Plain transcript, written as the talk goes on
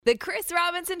The Chris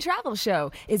Robinson Travel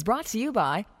Show is brought to you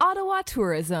by Ottawa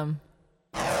Tourism.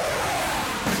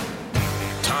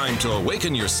 Time to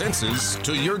awaken your senses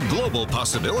to your global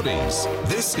possibilities.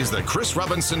 This is the Chris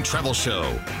Robinson Travel Show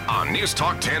on News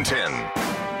Talk 1010.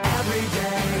 Every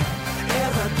day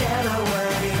is a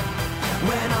getaway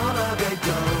when all of it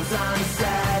goes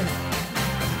unsaid.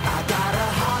 I got a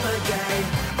holiday,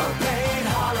 a paid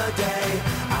holiday.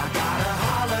 I got a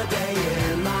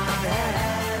holiday in my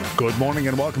head. Good morning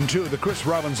and welcome to the Chris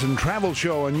Robinson Travel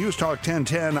Show on News Talk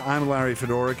 1010. I'm Larry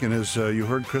Fedoruk, and as you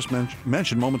heard Chris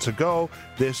mention moments ago,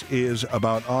 this is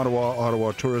about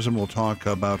Ottawa Tourism. We'll talk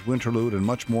about Winterlude and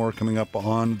much more coming up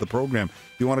on the program.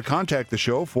 If you want to contact the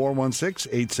show,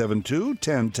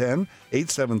 416-872-1010,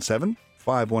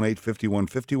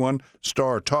 877-518-5151,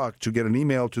 star talk. To get an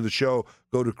email to the show,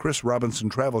 go to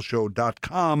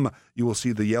chrisrobinsontravelshow.com. You will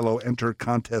see the yellow Enter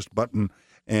Contest button,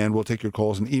 and we'll take your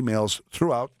calls and emails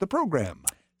throughout the program.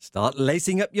 Start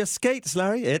lacing up your skates,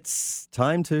 Larry. It's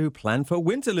time to plan for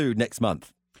Winterlude next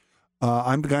month.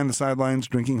 I'm the guy on the sidelines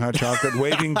drinking hot chocolate,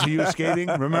 waving to you skating,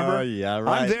 remember? Oh, yeah,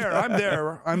 right. I'm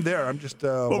there. I'm just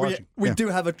watching. We do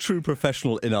have a true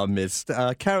professional in our midst.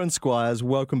 Karen Squires,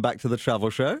 welcome back to the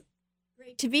Travel Show.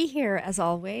 Great to be here, as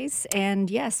always. And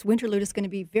yes, Winterlude is going to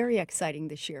be very exciting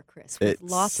this year, Chris, with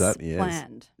lots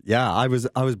planned. Yeah, I was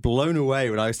blown away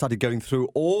when I started going through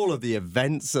all of the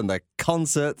events and the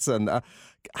concerts, and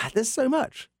there's so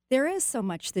much. There is so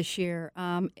much this year.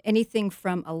 Anything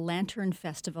from a lantern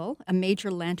festival, a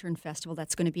major lantern festival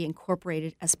that's going to be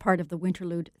incorporated as part of the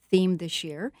Winterlude theme this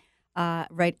year,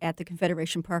 right at the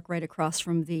Confederation Park, right across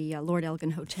from the Lord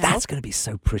Elgin Hotel. That's going to be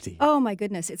so pretty. Oh, my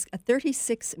goodness. It's a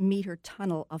 36-meter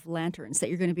tunnel of lanterns that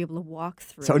you're going to be able to walk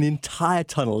through. So an entire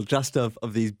tunnel just of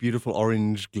these beautiful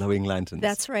orange glowing lanterns.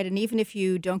 That's right. And even if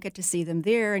you don't get to see them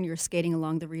there and you're skating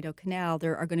along the Rideau Canal,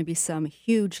 there are going to be some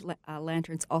huge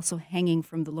lanterns also hanging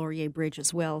from the Laurier Bridge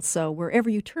as well. So wherever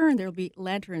you turn, there will be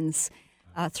lanterns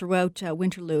throughout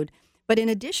Winterlude. But in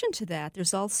addition to that,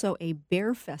 there's also a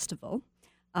bear festival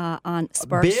on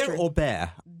Spark Street. Beer or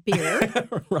bear? Beer.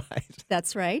 Right.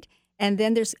 That's right. And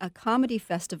then there's a comedy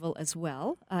festival as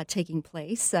well taking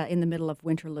place in the middle of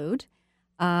Winterlude.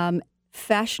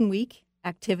 Fashion Week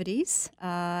activities.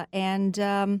 And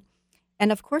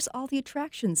of course, all the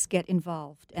attractions get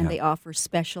involved, and they offer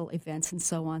special events and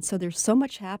so on. So there's so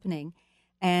much happening.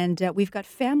 And we've got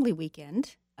Family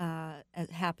Weekend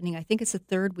happening. I think it's the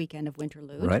third weekend of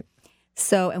Winterlude. Right.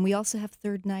 So, and we also have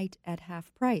third night at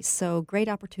half price. So great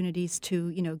opportunities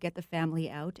to, get the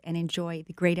family out and enjoy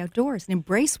the great outdoors and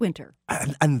embrace winter.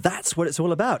 And that's what it's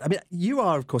all about. I mean, you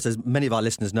are, of course, as many of our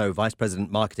listeners know, Vice President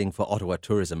Marketing for Ottawa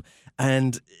Tourism.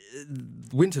 And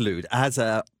Winterlude, as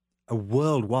a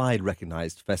worldwide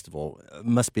recognized festival,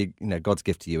 must be God's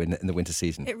gift to you in the winter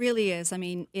season. It really is. I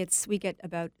mean, we get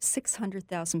about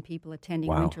 600,000 people attending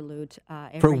Winterlude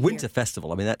every year. For a winter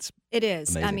festival, I mean, it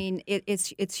is. Amazing. I mean,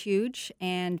 it's huge,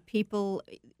 and people,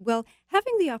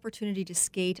 having the opportunity to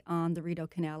skate on the Rideau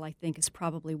Canal, I think, is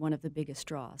probably one of the biggest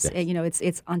draws. Yes.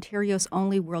 It's Ontario's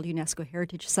only World UNESCO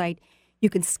Heritage Site. You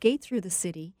can skate through the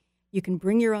city. You can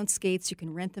bring your own skates. You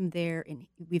can rent them there. And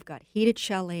we've got heated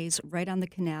chalets right on the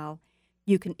canal.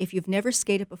 You can, if you've never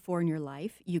skated before in your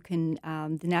life, you can.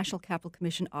 The National Capital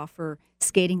Commission offer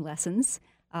skating lessons.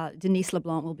 Denise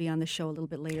LeBlanc will be on the show a little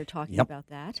bit later talking about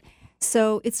that.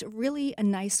 So it's really a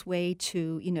nice way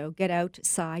to, get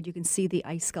outside. You can see the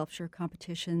ice sculpture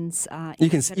competitions. You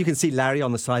can see Larry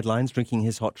on the sidelines drinking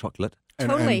his hot chocolate.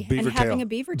 Totally, and having a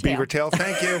beaver tail. Beaver tail,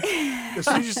 thank you. As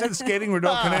soon as you said skating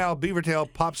Rideau Canal, beaver tail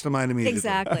pops to mind immediately.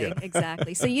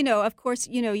 Exactly. So, of course,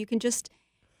 you can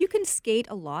skate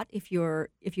a lot if you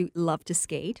love to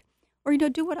skate. Or,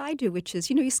 do what I do, which is,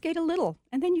 you skate a little,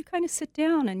 and then you kind of sit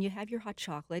down and you have your hot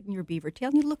chocolate and your beaver tail,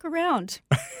 and you look around.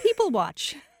 People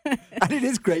watch. And it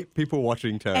is great people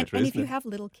watching territory, and if you have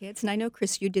little kids, and I know,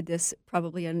 Chris, you did this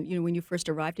probably when you first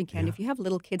arrived in Canada. If you have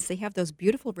little kids, they have those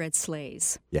beautiful red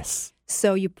sleighs. Yes.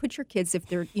 So you put your kids, if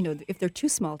they're too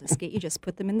small to skate, you just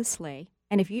put them in the sleigh.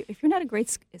 And if you're not a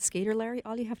great skater, Larry,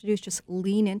 all you have to do is just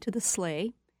lean into the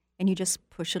sleigh. And you just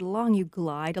push it along. You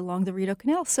glide along the Rideau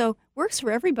Canal. So works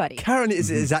for everybody. Karen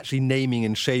is actually naming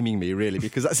and shaming me, really,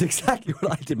 because that's exactly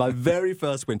what I did. My very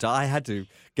first winter, I had to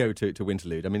go to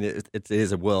Winterlude. I mean, it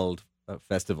is a world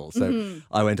festival. So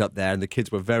I went up there and the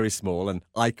kids were very small and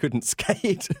I couldn't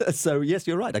skate. So, yes,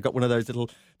 you're right. I got one of those little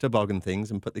toboggan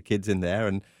things and put the kids in there,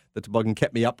 and the toboggan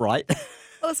kept me upright.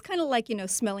 Well, it's kind of like,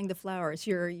 smelling the flowers.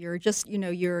 You're just,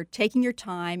 you're taking your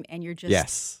time and you're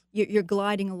just, you're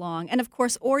gliding along. And of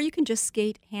course, or you can just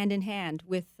skate hand in hand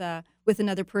with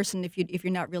another person if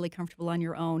you're not really comfortable on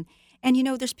your own.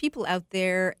 And there's people out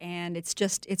there, and it's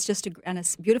just on a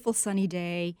beautiful sunny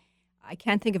day. I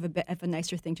can't think of a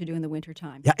nicer thing to do in the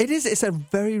wintertime. Yeah, it is. It's a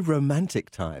very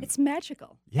romantic time. It's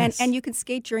magical. Yes. And you can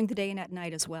skate during the day and at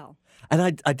night as well.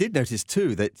 And I did notice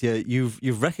too that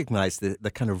you've recognised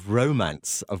the kind of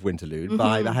romance of Winterlude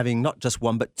by having not just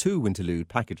one but two Winterlude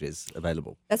packages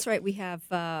available. That's right. We have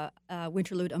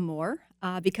Winterlude Amour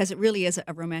because it really is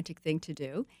a romantic thing to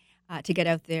do. To get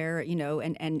out there,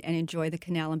 and enjoy the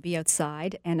canal and be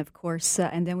outside. And, of course,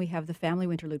 and then we have the family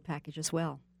Winterlude package as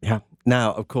well. Yeah.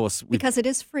 Now, of course... Because it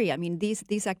is free. I mean,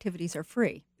 these activities are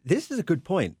free. This is a good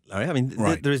point, Larry. I mean,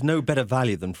 there is no better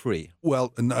value than free.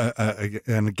 Well,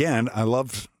 and again, I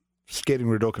love skating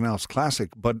Rideau Canal's classic,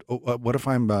 but what if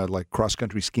I'm like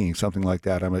cross-country skiing, something like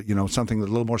that? I'm something a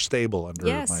little more stable under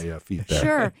my feet there.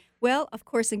 Sure. Well, of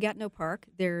course, in Gatineau Park,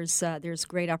 there's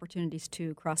great opportunities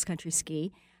to cross-country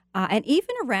ski. And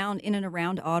even in and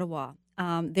around Ottawa,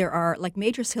 there are like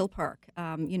Majors Hill Park.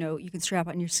 You can strap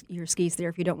on your skis there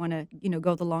if you don't want to,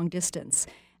 go the long distance.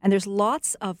 And there's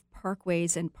lots of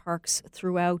parkways and parks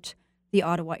throughout the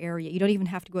Ottawa area. You don't even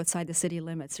have to go outside the city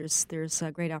limits. There's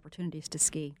great opportunities to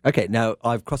ski. Okay, now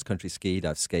I've cross-country skied,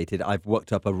 I've skated, I've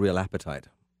worked up a real appetite.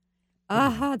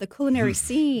 The culinary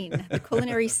scene. The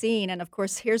culinary scene. And, of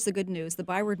course, here's the good news. The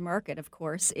Byward Market, of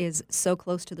course, is so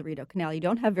close to the Rideau Canal. You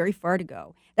don't have very far to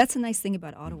go. That's a nice thing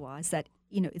about Ottawa is that,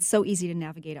 it's so easy to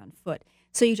navigate on foot.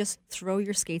 So you just throw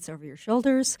your skates over your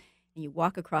shoulders and you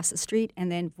walk across the street and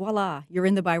then, voila, you're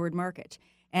in the Byward Market.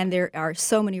 And there are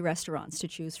so many restaurants to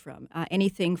choose from.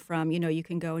 Anything from, you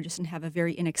can go and just have a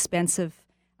very inexpensive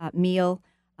meal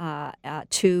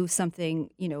to something,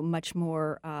 much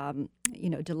more,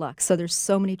 deluxe. So there's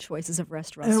so many choices of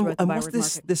restaurants throughout the Byward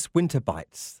Market. This Winter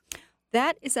Bites?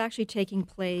 That is actually taking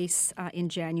place in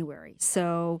January.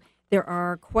 So there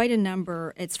are quite a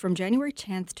number. It's from January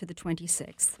 10th to the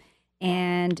 26th.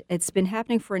 And it's been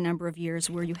happening for a number of years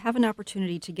where you have an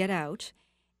opportunity to get out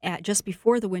just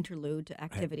before the Winterlude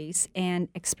activities and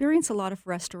experience a lot of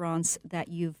restaurants that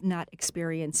you've not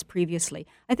experienced previously.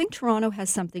 I think Toronto has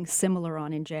something similar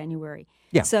on in January.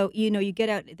 Yeah. So, you get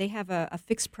out, they have a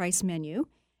fixed price menu,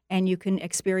 and you can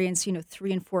experience,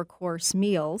 3 and 4 course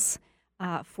meals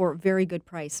for very good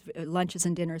price, lunches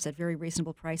and dinners at very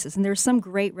reasonable prices. And there's some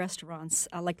great restaurants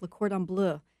like Le Cordon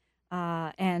Bleu.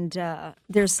 And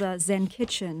there's Zen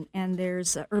Kitchen, and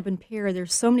there's Urban Pear.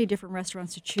 There's so many different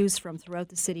restaurants to choose from throughout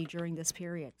the city during this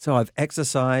period. So I've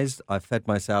exercised, I've fed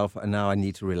myself, and now I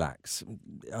need to relax.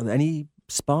 Are there any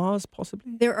spas,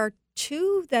 possibly? There are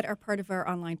 2 that are part of our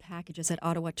online packages at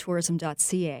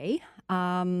ottawatourism.ca.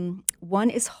 One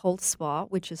is Holt Spa,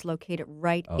 which is located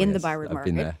right in the Byward Market.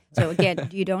 Been there. So again,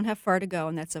 you don't have far to go,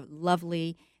 and that's a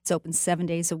lovely... It's open 7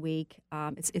 days a week.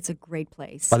 It's a great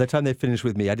place. By the time they finished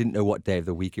with me, I didn't know what day of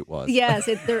the week it was. Yes,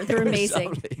 they're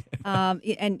amazing.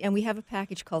 And we have a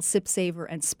package called Sip, Savor,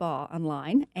 and Spa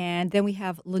online. And then we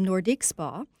have Le Nordique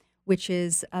Spa, which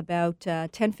is about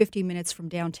 10-15 minutes from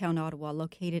downtown Ottawa,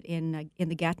 located in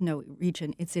the Gatineau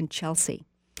region. It's in Chelsea.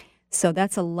 So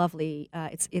that's a lovely,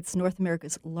 it's North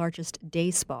America's largest day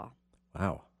spa.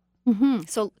 Wow. Mm-hmm.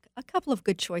 So a couple of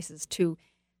good choices to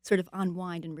sort of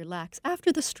unwind and relax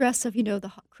after the stress of,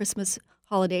 the Christmas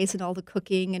holidays and all the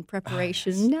cooking and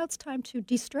preparation. Yes. Now it's time to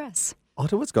de-stress.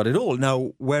 Ottawa's got it all.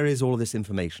 Now, where is all of this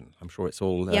information? I'm sure it's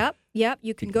all... Yep.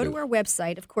 You can go to our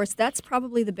website. Of course, that's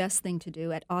probably the best thing to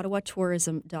do at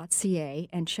ottawatourism.ca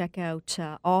and check out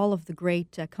all of the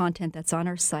great content that's on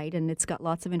our site. And it's got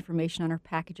lots of information on our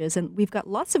packages. And we've got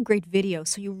lots of great videos,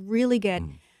 so you really get...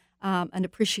 an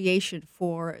appreciation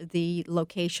for the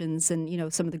locations and,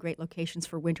 some of the great locations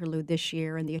for Winterlude this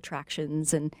year and the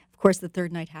attractions. And, of course, the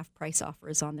third night half price offer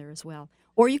is on there as well.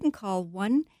 Or you can call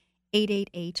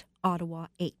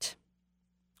 1-888-OTTAWA-8.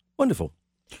 Wonderful.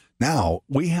 Now,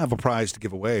 we have a prize to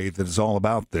give away that is all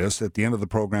about this. At the end of the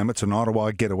program, it's an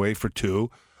Ottawa getaway for 2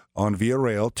 on Via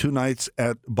Rail, 2 nights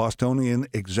at Bostonian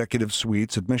Executive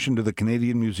Suites, admission to the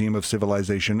Canadian Museum of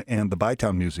Civilization and the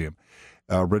Bytown Museum.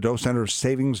 Rideau Centre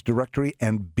Savings Directory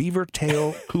and Beaver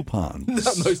Tail coupons.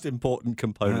 The most important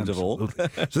component of all.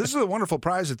 So this is a wonderful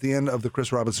prize at the end of the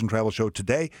Chris Robinson Travel Show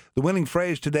today. The winning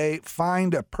phrase today,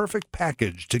 find a perfect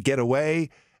package to get away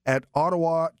at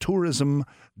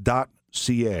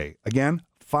ottawatourism.ca. Again,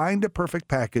 find a perfect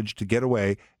package to get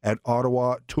away at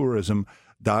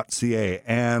ottawatourism.ca.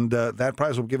 And that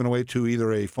prize will be given away to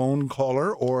either a phone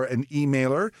caller or an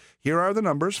emailer. Here are the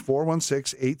numbers,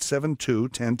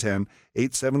 416-872-1010,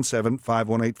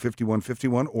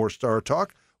 877-518-5151, or Star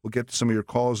Talk. We'll get to some of your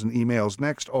calls and emails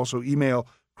next. Also, email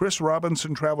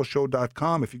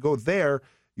chrisrobinsontravelshow.com. If you go there,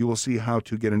 you will see how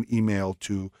to get an email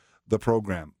to the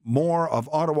program. More of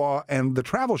Ottawa and the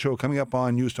travel show coming up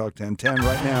on News Talk 1010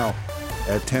 right now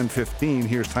at 10:15.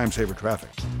 Here's Time Saver Traffic.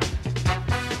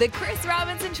 The Chris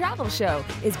Robinson Travel Show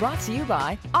is brought to you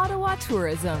by Ottawa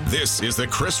Tourism. This is the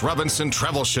Chris Robinson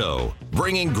Travel Show,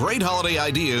 bringing great holiday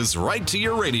ideas right to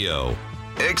your radio.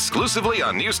 Exclusively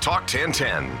on News Talk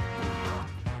 1010.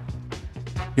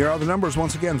 Here are the numbers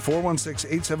once again: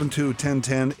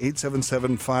 416-872-1010,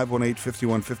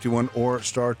 877-518-5151, or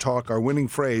Star Talk. Our winning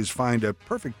phrase: find a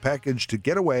perfect package to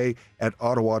get away at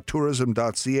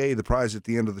ottawatourism.ca. The prize at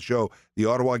the end of the show: the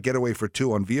Ottawa Getaway for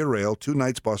Two on Via Rail, 2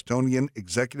 nights Bostonian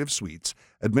Executive Suites,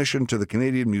 admission to the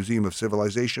Canadian Museum of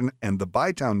Civilization and the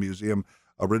Bytown Museum,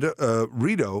 a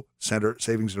Rideau Centre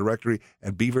Savings Directory,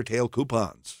 and Beaver Tail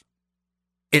coupons.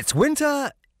 It's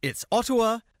winter, it's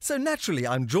Ottawa, so naturally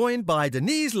I'm joined by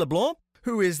Denise LeBlanc,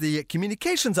 who is the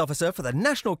Communications Officer for the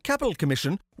National Capital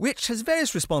Commission, which has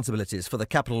various responsibilities for the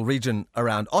capital region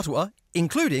around Ottawa,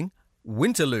 including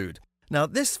Winterlude. Now,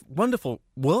 this wonderful,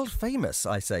 world-famous,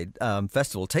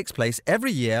 festival takes place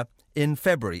every year in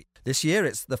February. This year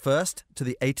it's the 1st to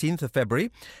the 18th of February,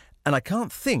 and I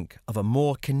can't think of a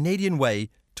more Canadian way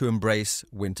to embrace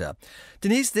winter.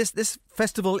 Denise, this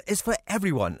festival is for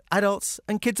everyone, adults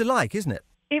and kids alike, isn't it?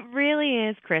 It really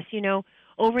is, Chris. You know,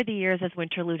 over the years as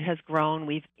Winterlude has grown,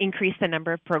 we've increased the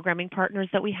number of programming partners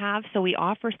that we have, so we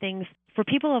offer things for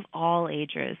people of all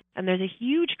ages. And there's a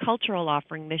huge cultural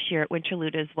offering this year at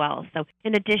Winterlude as well. So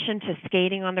in addition to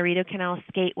skating on the Rideau Canal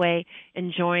Skateway,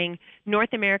 enjoying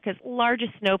North America's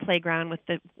largest snow playground with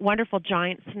the wonderful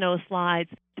giant snow slides,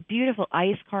 the beautiful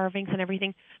ice carvings and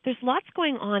everything, there's lots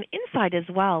going on inside as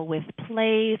well with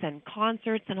plays and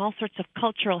concerts and all sorts of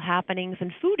cultural happenings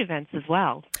and food events as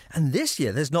well. And this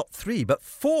year there's not 3 but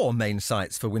 4 main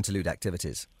sites for Winterlude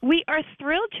activities. We are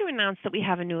thrilled to announce that we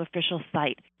have a new official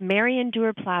site, Marion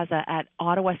Dewar Plaza at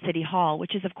Ottawa City Hall,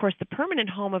 which is, of course, the permanent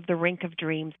home of the Rink of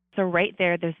Dreams. So right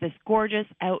there's this gorgeous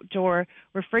outdoor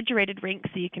refrigerated rink,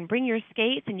 so you can bring your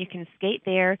skates and you can skate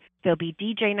there. There'll be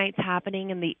DJ nights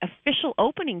happening, and the official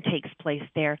opening takes place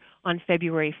there on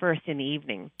February 1st in the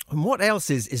evening. And what else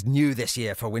is new this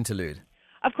year for Winterlude?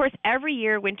 Of course, every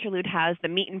year Winterlude has the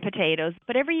meat and potatoes,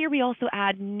 but every year we also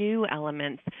add new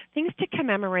elements, things to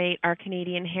commemorate our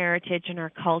Canadian heritage and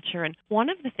our culture. And one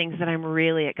of the things that I'm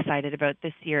really excited about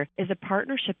this year is a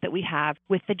partnership that we have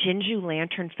with the Jinju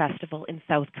Lantern Festival in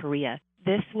South Korea.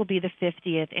 This will be the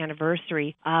 50th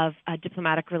anniversary of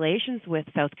diplomatic relations with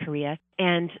South Korea,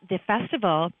 and the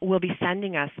festival will be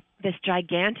sending us this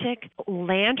gigantic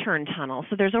lantern tunnel.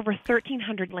 So there's over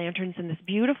 1,300 lanterns in this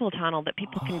beautiful tunnel that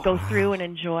people can go through and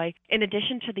enjoy, in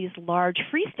addition to these large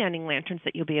freestanding lanterns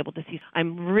that you'll be able to see.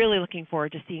 I'm really looking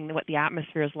forward to seeing what the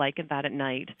atmosphere is like at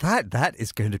night. That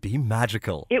is going to be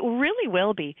magical. It really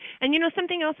will be. And you know,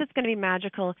 something else that's going to be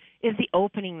magical is the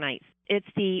opening nights. It's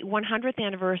the 100th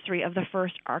anniversary of the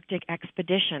first Arctic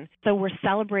expedition. So we're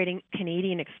celebrating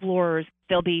Canadian explorers.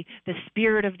 There'll be the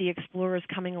spirit of the explorers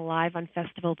coming alive on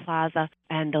Festival Plaza,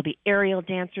 and there'll be aerial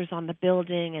dancers on the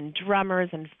building and drummers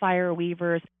and fire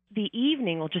weavers. The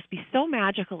evening will just be so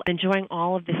magical, enjoying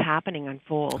all of this happening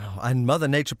unfold. Oh, and Mother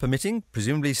Nature permitting,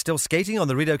 presumably still skating on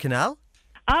the Rideau Canal?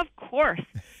 Of course.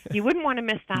 You wouldn't want to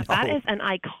miss that. No. That is an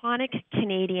iconic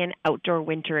Canadian outdoor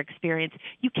winter experience.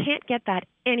 You can't get that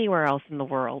anywhere else in the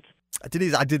world.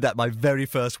 Denise, I did that my very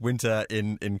first winter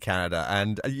in Canada,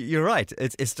 and you're right.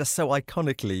 It's just so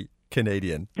iconically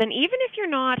Canadian. And even if you're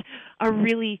not a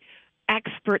really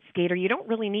expert skater, you don't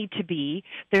really need to be.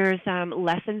 There's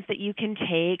lessons that you can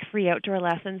take, free outdoor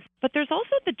lessons. But there's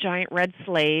also the giant red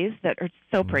sleighs that are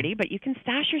so pretty, but you can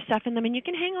stash your stuff in them and you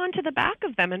can hang on to the back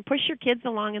of them and push your kids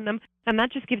along in them. And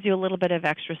that just gives you a little bit of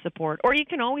extra support. Or you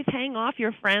can always hang off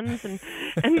your friends and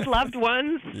loved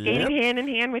ones, skating hand in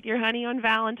hand with your honey on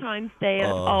Valentine's Day. It's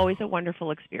always a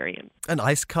wonderful experience. And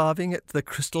ice carving at the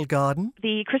Crystal Garden?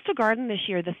 The Crystal Garden this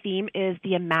year, the theme is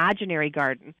the Imaginary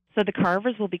Garden. So the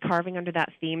carvers will be carving under that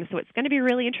theme. So it's going to be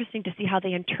really interesting to see how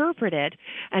they interpret it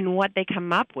and what they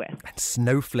come up with. And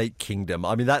Snowflake Kingdom.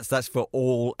 I mean, that's for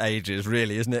all ages,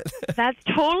 really, isn't it? That's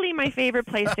totally my favorite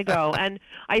place to go. And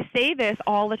I say this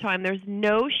all the time. There's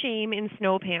no shame in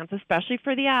snow pants, especially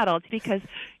for the adults, because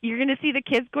you're going to see the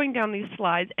kids going down these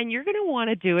slides and you're going to want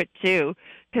to do it too,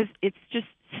 because it's just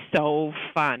so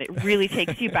fun. It really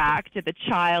takes you back to the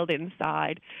child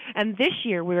inside. And this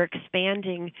year we're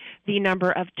expanding the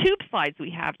number of tube slides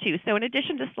we have too. So in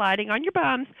addition to sliding on your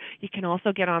bums, you can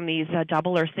also get on these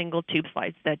double or single tube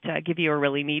slides that give you a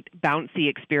really neat bouncy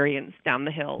experience down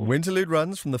the hill. Winterlude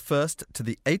runs from the 1st to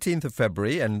the 18th of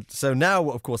February. And so now,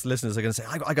 of course, listeners are going to say,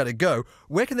 I got to go.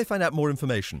 Where can they find out more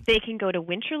information? They can go to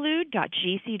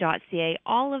winterlude.gc.ca.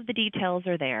 All of the details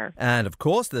are there. And of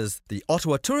course, there's the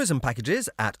Ottawa tourism packages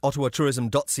at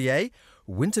ottawatourism.ca,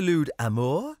 Winterlude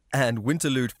Amour and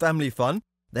Winterlude Family Fun.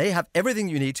 They have everything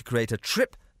you need to create a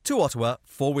trip to Ottawa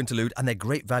for Winterlude, and they're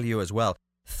great value as well.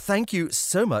 Thank you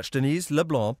so much, Denise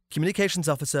LeBlanc, Communications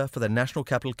Officer for the National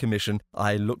Capital Commission.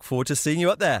 I look forward to seeing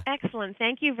you up there. Excellent.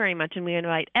 Thank you very much. And we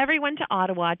invite everyone to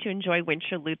Ottawa to enjoy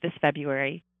Winterlude this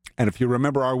February. And if you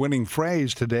remember our winning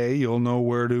phrase today, you'll know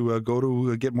where to go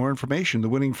to get more information. The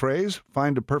winning phrase,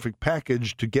 find a perfect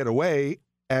package to get away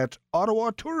at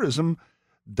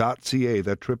ottawatourism.ca.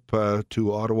 That trip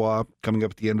to Ottawa coming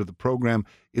up at the end of the program.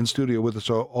 In studio with us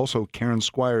also Karen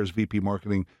Squires, VP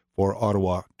Marketing for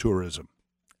Ottawa Tourism.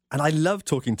 And I love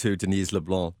talking to Denise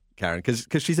LeBlanc, Karen,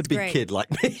 because she's a big kid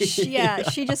like me.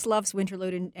 She just loves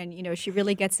Winterlude, and you know, she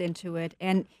really gets into it.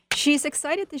 And she's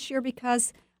excited this year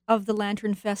because of the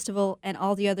Lantern Festival and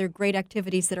all the other great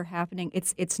activities that are happening.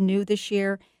 It's new this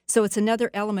year, so it's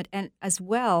another element. And as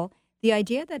well, the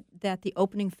idea that the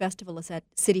opening festival is at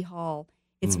City Hall,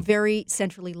 it's very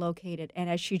centrally located. And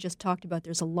as she just talked about,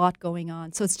 there's a lot going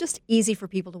on. So it's just easy for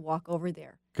people to walk over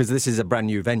there. Because this is a brand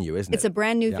new venue, isn't it? It's a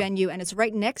brand new venue, and it's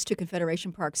right next to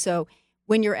Confederation Park. So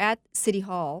when you're at City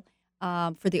Hall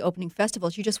for the opening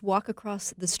festivals, you just walk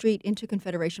across the street into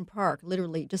Confederation Park,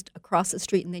 literally just across the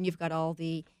street, and then you've got all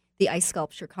the ice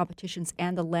sculpture competitions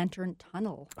and the Lantern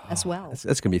Tunnel as well.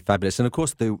 That's going to be fabulous. And of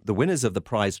course, the winners of the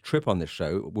prize trip on this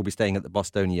show will be staying at the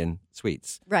Bostonian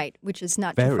Suites. Right, which is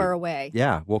not too far away.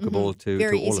 Yeah, walkable to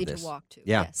Very all easy of this. to walk to.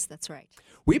 Yeah. Yes, that's right.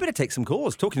 We better take some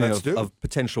calls. Talking of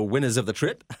potential winners of the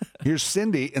trip. Here's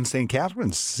Cindy in St.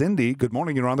 Catharines. Cindy, good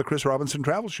morning. You're on the Chris Robinson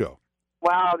Travel Show.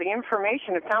 Wow, the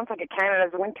information, it sounds like a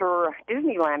Canada's winter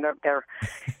Disneyland up there.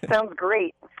 Sounds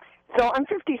great. So I'm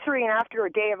 53, and after a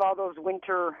day of all those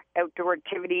winter outdoor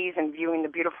activities and viewing the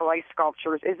beautiful ice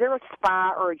sculptures, is there a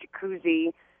spa or a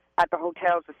jacuzzi at the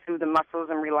hotels to soothe the muscles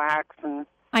and relax? And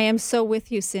I am so with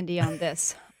you, Cindy, on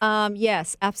this.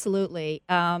 Yes, absolutely.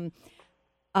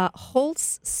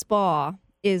 Holt's Spa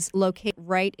is located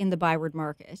right in the Byward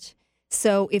Market.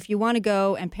 So if you want to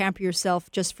go and pamper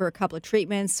yourself just for a couple of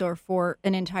treatments or for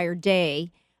an entire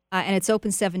day, and it's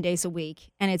open 7 days a week,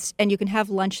 and you can have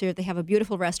lunch there. They have a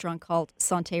beautiful restaurant called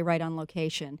Santé right on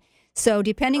location. So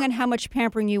depending on how much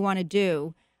pampering you want to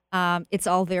do, it's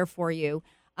all there for you.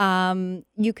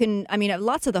 You can,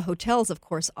 lots of the hotels, of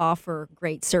course, offer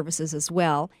great services as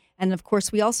well. And of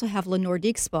course, we also have Le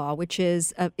Nordique Spa, which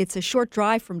is it's a short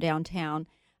drive from downtown,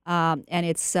 and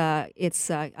it's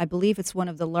I believe it's one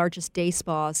of the largest day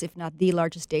spas, if not the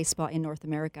largest day spa in North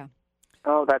America.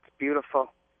 Oh, that's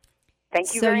beautiful.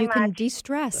 Thank you very much. So you can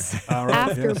de-stress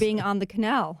after being on the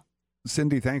canal.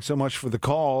 Cindy, thanks so much for the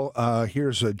call.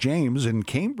 Here's James in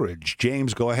Cambridge.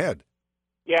 James, go ahead.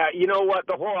 Yeah, you know what?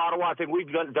 The whole Ottawa thing,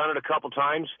 we've done it a couple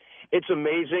times. It's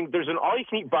amazing. There's an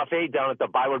all-you-can-eat buffet down at the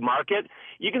Byward Market.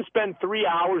 You can spend 3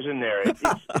 hours in there.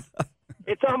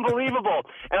 It's unbelievable.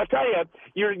 And I'll tell you,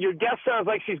 your guest sounds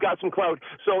like she's got some clout.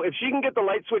 So if she can get the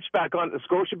light switch back on at the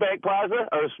Scotiabank Plaza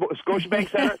or Scotiabank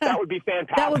Center, that would be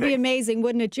fantastic. That would be amazing,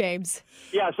 wouldn't it, James?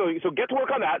 Yeah, so get to work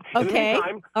on that. Okay. In the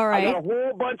meantime, all right. I got a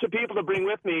whole bunch of people to bring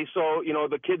with me, so,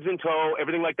 the kids in tow,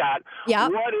 everything like that. Yeah.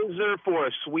 What is there for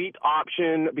a suite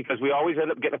option? Because we always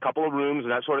end up getting a couple of rooms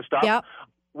and that sort of stuff. Yeah.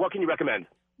 What can you recommend?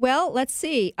 Well, let's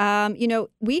see.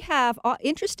 We have,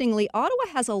 interestingly, Ottawa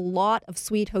has a lot of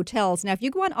suite hotels. Now, if you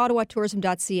go on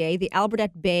ottawatourism.ca, the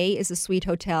Albertette Bay is a suite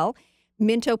hotel.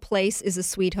 Minto Place is a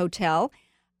suite hotel.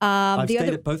 I've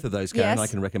stayed at both of those, Karen. Yes, I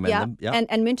can recommend them. Yeah.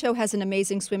 And Minto has an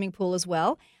amazing swimming pool as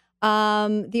well.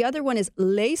 The other one is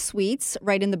Les Suites,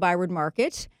 right in the Byward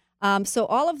Market. So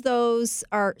all of those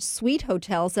are suite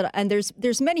hotels, and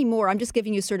there's many more. I'm just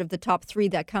giving you sort of the top three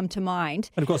that come to mind.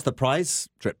 And of course, the prize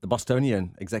trip, the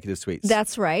Bostonian Executive Suites.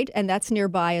 That's right, and that's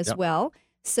nearby as well.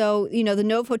 So, the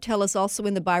Nove Hotel is also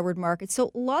in the Byward Market. So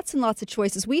lots and lots of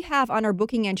choices. We have on our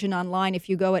booking engine online, if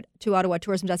you go to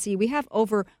ottawatourism.ca, we have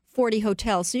over 40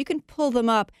 hotels. So you can pull them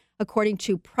up according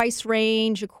to price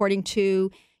range, according to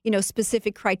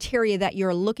specific criteria that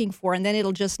you're looking for, and then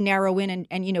it'll just narrow in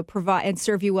and provide and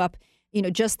serve you up,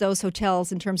 just those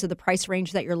hotels in terms of the price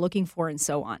range that you're looking for and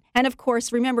so on. And of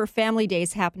course, remember, Family Day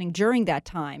is happening during that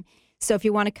time. So if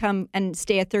you want to come and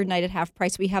stay a third night at half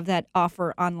price, we have that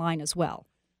offer online as well.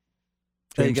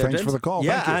 There you James, go, thanks for the call.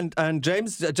 Yeah, Thank you. and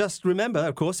James, just remember,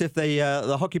 of course, if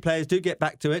the hockey players do get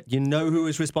back to it, you know who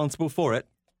is responsible for it.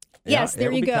 Yes,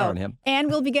 there you go. Karen here. And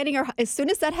we'll be getting as soon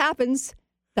as that happens,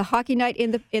 the hockey night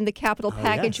in the capital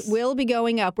package will be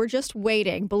going up. We're just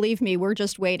waiting. Believe me, we're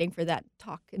just waiting for that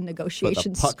talk and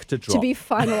negotiations for the puck to drop. be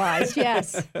finalized.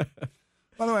 Yes.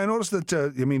 By the way, I noticed that,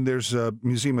 there's a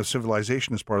Museum of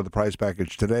Civilization as part of the prize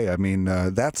package today. I mean,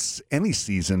 that's any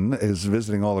season is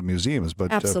visiting all the museums.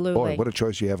 But Absolutely. Boy, what a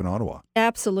choice you have in Ottawa.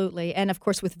 Absolutely. And, of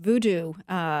course, with voodoo,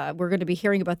 we're going to be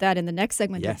hearing about that in the next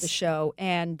segment of the show.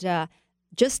 And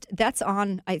that's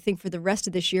on, I think, for the rest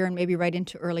of this year and maybe right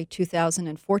into early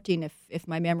 2014, if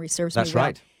my memory serves me well. That's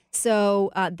right.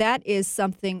 So that is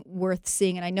something worth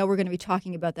seeing, and I know we're going to be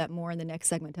talking about that more in the next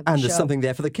segment of the show. And there's something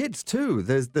there for the kids too.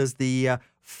 There's the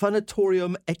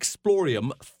Funatorium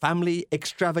Explorium Family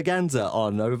Extravaganza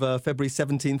on over February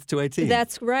 17th to 18th.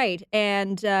 That's right,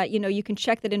 and you can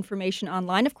check that information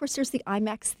online. Of course, there's the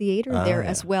IMAX Theater there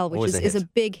as well, which is a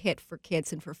big hit for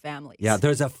kids and for families. Yeah,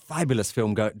 there's a fabulous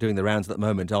film doing the rounds at the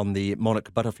moment on the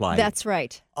monarch butterfly. That's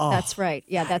right. That's right.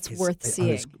 Yeah, that's worth seeing.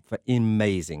 It's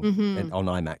amazing on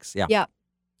IMAX. Yeah. Yeah.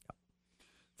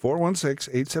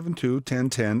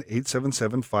 416-872-1010,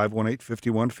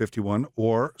 877-518-5151,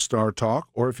 or Star Talk.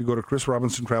 Or if you go to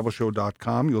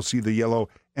chrisrobinsontravelshow.com, you'll see the yellow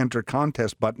Enter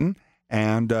Contest button,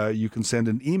 and you can send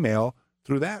an email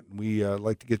through that. We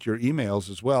like to get your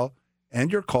emails as well,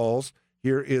 and your calls.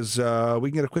 Here is, we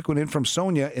can get a quick one in from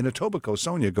Sonia in Etobicoke.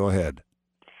 Sonia, go ahead.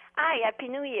 Hi, Happy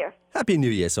New Year. Happy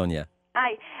New Year, Sonia.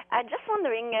 Hi, I'm just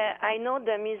wondering, I know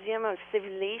the Museum of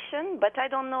Civilization, but I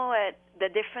don't know the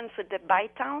difference with the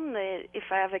Bytown.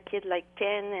 If I have a kid like 10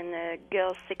 and a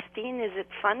girl 16, is it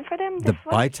fun for them? The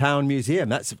Bytown Museum,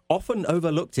 that's often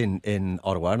overlooked in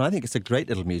Ottawa, and I think it's a great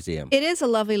little museum. It is a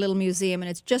lovely little museum,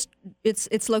 and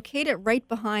it's located right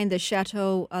behind the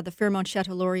Chateau, the Fairmont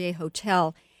Chateau Laurier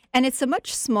Hotel, and it's a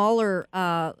much smaller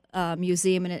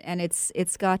museum, and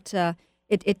it's got.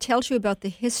 It tells you about the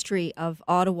history of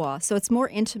Ottawa, so it's more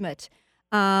intimate.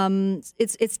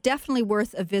 It's definitely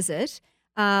worth a visit.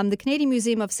 The Canadian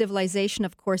Museum of Civilization,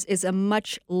 of course, is a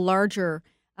much larger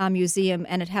museum,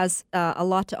 and it has a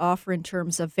lot to offer in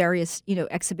terms of various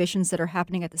exhibitions that are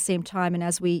happening at the same time. And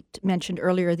as we mentioned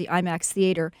earlier, the IMAX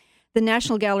Theater. The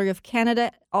National Gallery of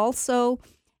Canada also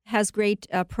has great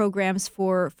programs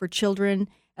for children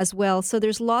as well. So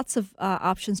there's lots of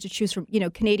options to choose from.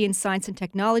 Canadian Science and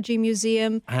Technology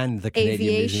Museum. And the Canadian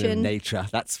Aviation. Museum of Nature.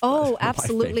 That's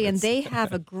absolutely. And they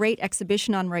have a great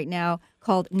exhibition on right now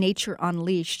called Nature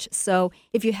Unleashed. So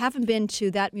if you haven't been to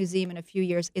that museum in a few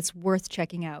years, it's worth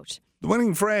checking out. The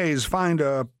winning phrase, find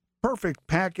a perfect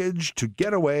package to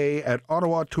get away at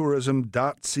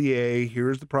ottawatourism.ca.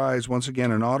 Here's the prize. Once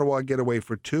again, an Ottawa getaway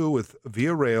for two with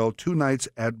Via Rail, 2 nights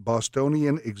at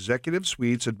Bostonian Executive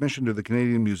Suites, admission to the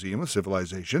Canadian Museum of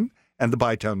Civilization and the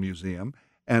Bytown Museum,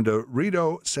 and a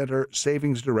Rideau Centre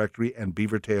savings directory and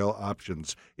Beavertail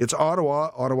options. It's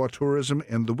Ottawa, Ottawa Tourism,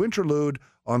 and the Winterlude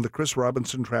on the Chris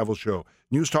Robinson Travel Show.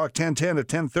 News Talk 1010 at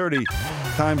 10:30.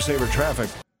 Time saver traffic.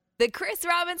 The Chris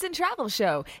Robinson Travel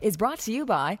Show is brought to you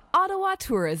by Ottawa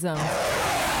Tourism.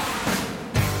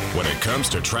 When it comes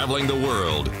to traveling the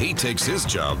world, he takes his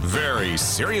job very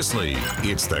seriously.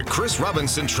 It's the Chris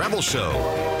Robinson Travel Show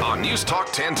on News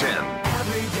Talk 1010.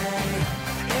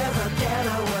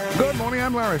 Good morning.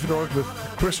 I'm Larry Fedoruk with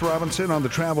Chris Robinson on the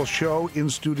Travel Show. In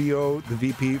studio, the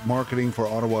VP Marketing for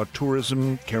Ottawa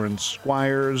Tourism, Karen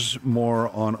Squires. More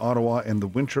on Ottawa and the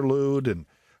Winterlude. And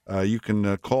you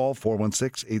can call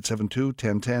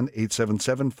 416-872-1010,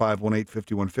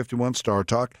 877-518-5151, Star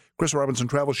Talk,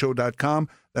 chrisrobinsontravelshow.com.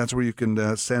 That's where you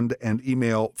can send an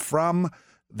email from.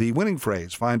 The winning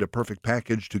phrase, find a perfect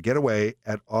package to get away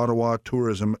at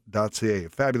ottawatourism.ca. A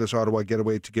fabulous Ottawa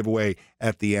getaway to give away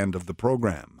at the end of the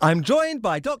program. I'm joined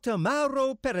by Dr.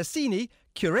 Mauro Perasini,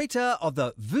 curator of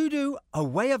the Voodoo, A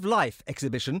Way of Life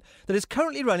exhibition that is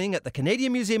currently running at the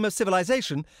Canadian Museum of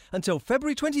Civilization until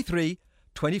February 23,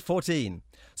 2014.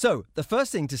 So, the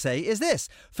first thing to say is this.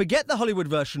 Forget the Hollywood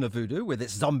version of voodoo with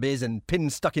its zombies and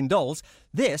pins stuck in dolls.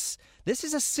 This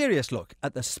is a serious look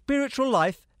at the spiritual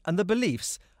life and the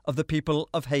beliefs of the people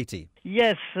of Haiti.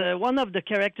 Yes, one of the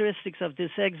characteristics of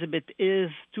this exhibit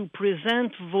is to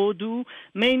present voodoo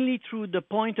mainly through the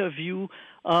point of view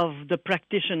of the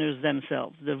practitioners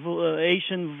themselves, the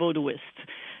Haitian voodooists.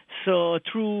 So,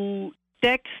 through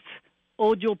text,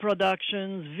 audio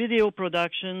productions, video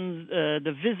productions,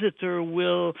 the visitor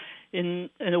will, in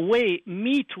a way,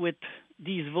 meet with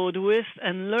these voodooists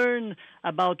and learn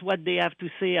about what they have to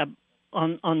say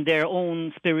on their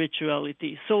own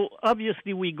spirituality. So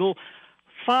obviously we go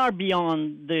far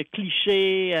beyond the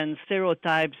cliché and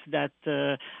stereotypes that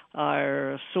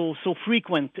are so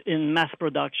frequent in mass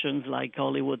productions like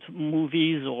Hollywood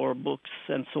movies or books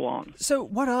and so on. So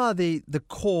what are the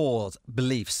core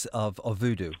beliefs of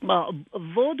voodoo? Well,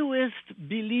 Vodouists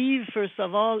believe, first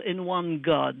of all, in one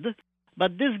God,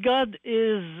 but this God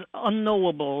is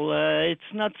unknowable. It's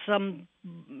not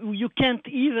you can't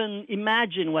even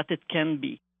imagine what it can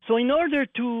be. So in order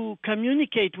to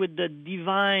communicate with the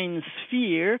divine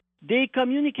sphere, they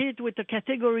communicate with a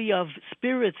category of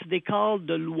spirits they call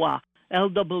the Lwa,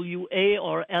 L-W-A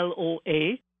or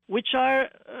L-O-A, which are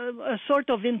a sort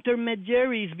of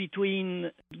intermediaries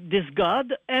between this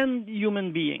God and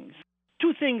human beings.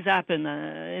 Two things happen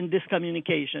in this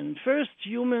communication. First,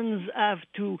 humans have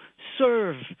to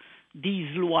serve these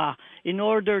Lwa in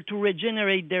order to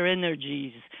regenerate their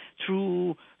energies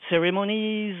through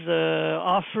ceremonies,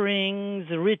 offerings,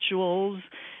 rituals.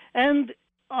 And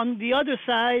on the other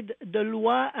side, the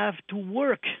Lwa have to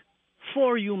work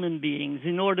for human beings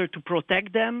in order to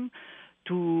protect them,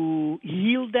 to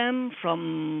heal them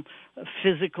from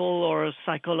physical or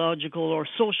psychological or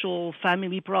social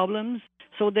family problems.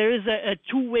 So there is a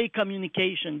two-way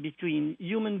communication between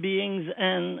human beings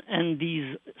and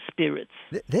these spirits.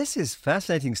 This is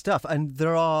fascinating stuff. And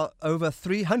there are over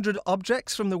 300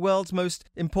 objects from the world's most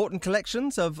important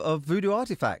collections of voodoo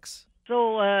artifacts.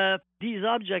 So these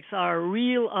objects are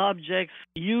real objects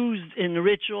used in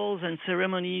rituals and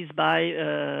ceremonies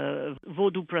by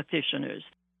voodoo practitioners.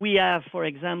 We have, for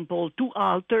example, 2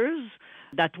 altars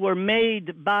that were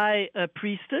made by a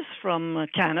priestess from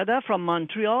Canada, from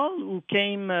Montreal, who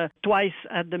came twice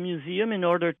at the museum in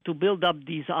order to build up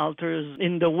these altars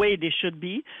in the way they should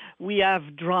be. We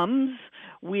have drums.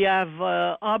 We have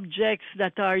objects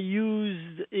that are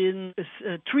used in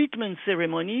treatment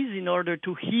ceremonies in order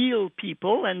to heal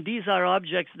people, and these are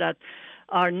objects that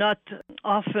are not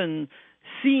often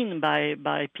seen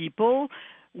by people.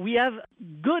 We have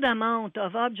good amount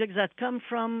of objects that come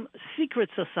from secret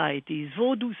societies,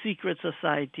 voodoo secret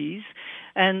societies.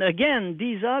 And again,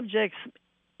 these objects,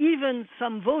 even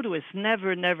some voodooists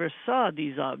never saw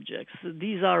these objects.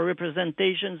 These are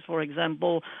representations, for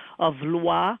example, of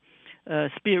Lwa,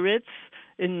 spirits,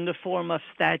 in the form of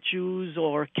statues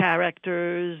or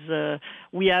characters.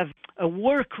 We have a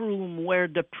workroom where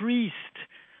the priest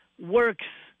works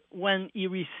when he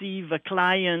receives a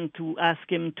client to ask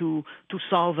him to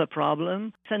solve a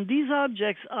problem. And these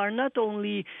objects are not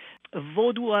only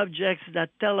voodoo objects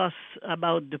that tell us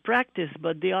about the practice,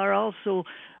 but they are also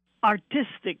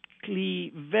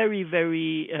artistically very,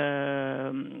 very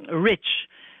rich.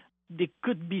 They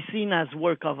could be seen as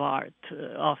work of art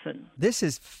often. This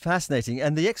is fascinating.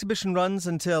 And the exhibition runs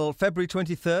until February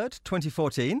 23rd,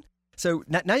 2014. So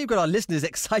now you've got our listeners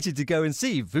excited to go and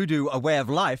see Voodoo, A Way of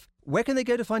Life. Where can they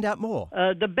go to find out more?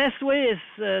 The best way is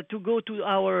to go to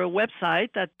our website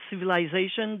at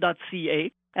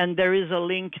civilization.ca. And there is a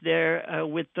link there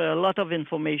with a lot of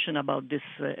information about this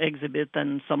exhibit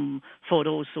and some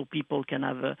photos so people can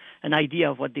have an idea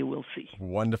of what they will see.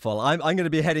 Wonderful. I'm going to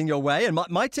be heading your way. And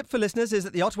my tip for listeners is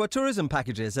that the Ottawa Tourism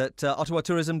packages at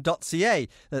ottawatourism.ca,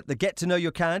 the Get to Know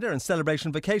Your Canada and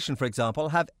Celebration Vacation, for example,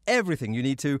 have everything you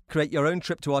need to create your own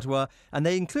trip to Ottawa. And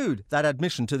they include that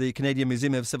admission to the Canadian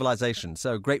Museum of Civilization.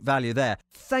 So great value there.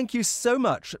 Thank you so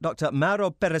much, Dr.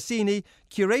 Mauro Perrasini,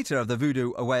 curator of the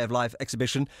Voodoo, A Way of Life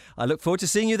exhibition. I look forward to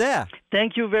seeing you there.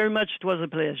 Thank you very much. It was a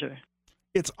pleasure.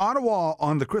 It's Ottawa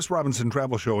on the Chris Robinson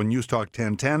Travel Show in News Talk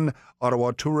 1010.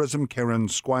 Ottawa Tourism, Karen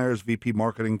Squires, VP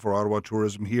Marketing for Ottawa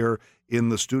Tourism here in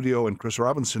the studio. And Chris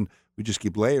Robinson, we just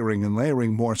keep layering and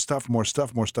layering more stuff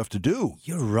to do.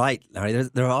 You're right, Larry.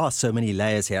 There are so many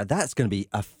layers here. That's going to be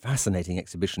a fascinating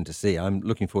exhibition to see. I'm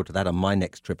looking forward to that on my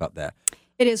next trip up there.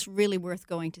 It is really worth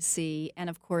going to see. And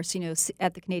of course,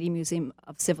 at the Canadian Museum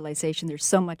of Civilization, there's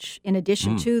so much in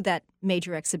addition to that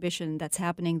major exhibition that's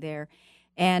happening there.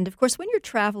 And of course, when you're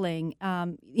traveling,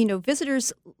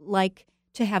 visitors like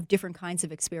to have different kinds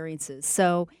of experiences.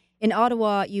 So in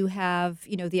Ottawa, you have,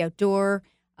 the outdoor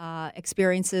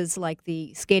experiences like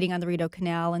the skating on the Rideau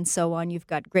Canal and so on. You've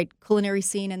got great culinary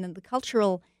scene, and then the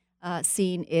cultural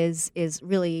scene is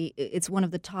really, it's one of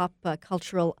the top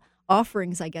cultural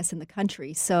offerings, I guess, in the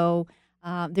country. So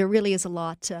there really is a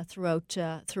lot throughout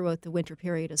the winter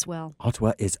period as well.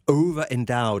 Ottawa is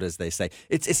over-endowed, as they say.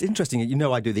 It's interesting.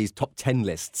 I do these top 10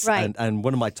 lists. Right. And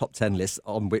one of my top 10 lists,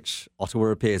 on which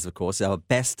Ottawa appears, of course, are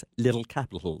best little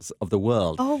capitals of the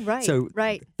world. Oh, right. So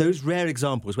right. Those rare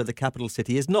examples where the capital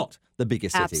city is not the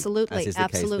biggest city, absolutely, as is the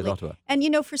case with Ottawa. And,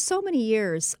 for so many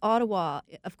years, Ottawa,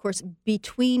 of course,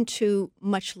 between two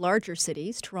much larger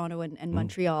cities, Toronto and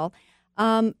Montreal,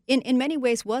 in many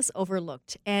ways was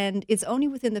overlooked. And it's only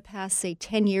within the past, say,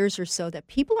 10 years or so that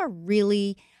people are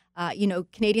really,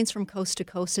 Canadians from coast to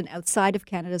coast and outside of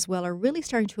Canada as well are really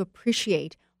starting to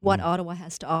appreciate what Ottawa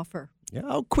has to offer.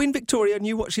 Yeah, Queen Victoria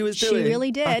knew what she was doing. She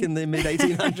really did. Back in the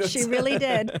mid-1800s. She really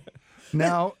did.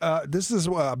 Now, this is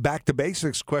a back to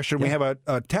basics question. Yeah. We have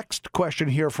a text question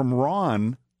here from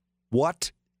Ron.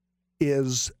 What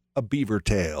is a beaver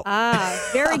tail?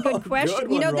 Very good question.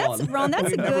 Good one, That's Ron. That's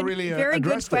We a never good, really, very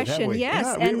good addressed it, have question. we?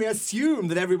 Yes, Yeah, we assume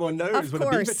that everyone knows of what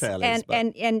course, a beaver tail is.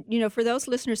 and for those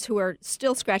listeners who are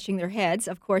still scratching their heads,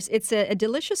 of course, it's a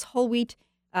delicious whole wheat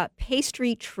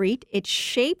pastry treat. It's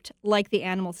shaped like the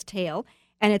animal's tail,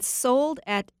 and it's sold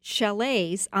at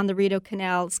chalets on the Rideau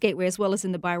Canal Skateway as well as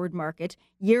in the Byward Market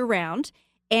year round.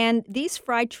 And these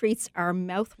fried treats are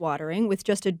mouth-watering with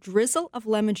just a drizzle of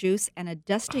lemon juice and a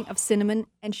dusting of cinnamon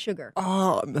and sugar.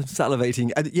 Oh, I'm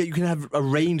salivating. And yeah, you can have a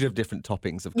range of different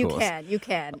toppings, of course. You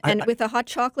can. And with a hot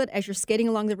chocolate, as you're skating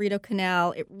along the Rideau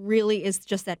Canal, it really is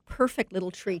just that perfect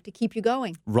little treat to keep you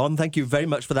going. Ron, thank you very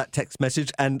much for that text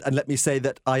message. And let me say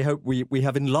that I hope we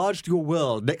have enlarged your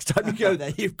world. Next time you go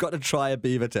there, you've got to try a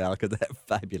beaver tail because they're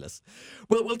fabulous.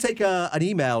 Well, we'll take an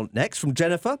email next from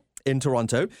Jennifer in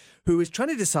Toronto, who is trying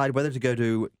to decide whether to go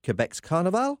to Quebec's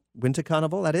Carnival, Winter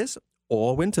Carnival, that is,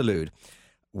 or Winterlude.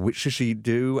 Which should she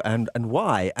do and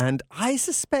why? And I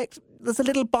suspect there's a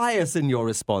little bias in your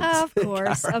response. Of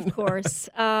course, Karen. of course.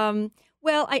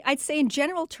 Well, I'd say in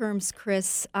general terms,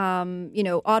 Chris,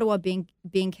 Ottawa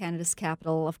being Canada's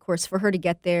capital, of course, for her to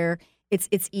get there,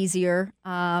 it's easier.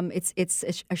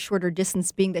 It's a shorter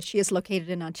distance, being that she is located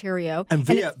in Ontario. And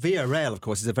via rail, of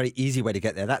course, is a very easy way to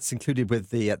get there. That's included with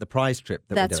the prize trip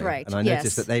that That's we're doing. right, And I yes.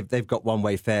 noticed that they've got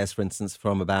one-way fares, for instance,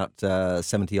 from about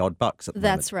 70 odd bucks at the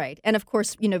That's moment. right. And of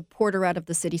course, Porter out of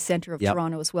the city centre of Yep.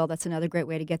 Toronto as well. That's another great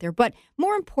way to get there. But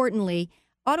more importantly,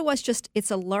 Ottawa's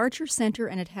it's a larger centre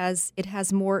and it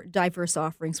has more diverse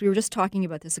offerings. We were just talking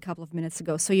about this a couple of minutes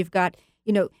ago. So you've got,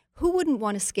 who wouldn't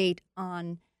want to skate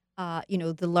on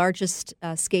the largest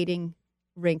skating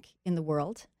rink in the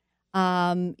world.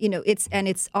 It's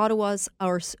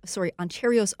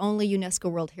Ontario's only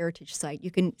UNESCO World Heritage Site.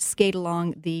 You can skate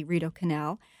along the Rideau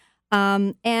Canal.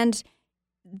 And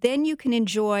then you can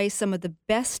enjoy some of the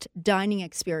best dining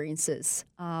experiences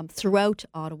throughout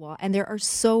Ottawa. And there are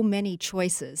so many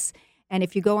choices. And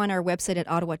if you go on our website at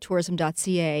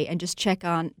ottawatourism.ca and just check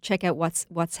out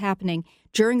what's happening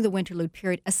during the Winterlude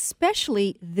period,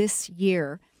 especially this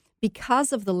year,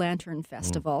 because of the Lantern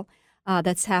Festival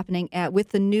that's happening with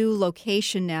the new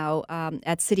location now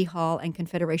at City Hall and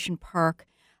Confederation Park.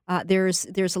 There's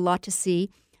a lot to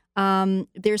see.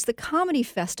 There's the Comedy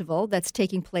Festival that's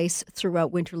taking place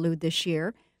throughout Winterlude this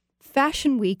year.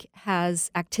 Fashion Week has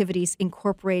activities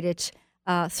incorporated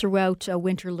throughout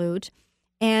Winterlude.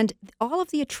 And all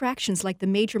of the attractions, like the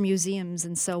major museums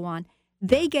and so on,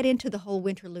 they get into the whole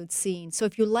Winterlude scene. So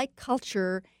if you like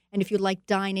culture and if you like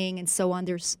dining and so on,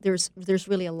 there's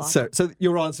really a lot. So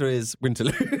your answer is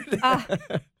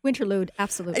Winterlude. Winterlude,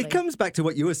 absolutely. It comes back to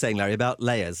what you were saying, Larry, about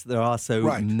layers. There are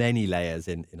so many layers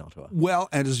in Ottawa. Well,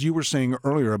 and as you were saying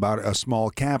earlier about a small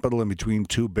capital in between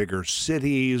two bigger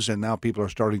cities, and now people are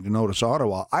starting to notice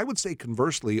Ottawa, I would say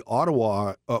conversely,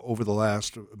 Ottawa over the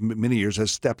last many years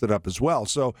has stepped it up as well.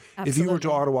 So if you were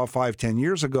to Ottawa 5-10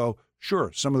 years ago,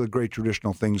 sure, some of the great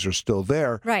traditional things are still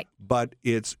there, right? But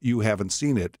you hahaven't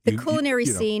seen it. The culinary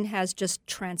scene has just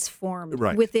transformed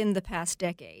within the past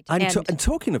decade. And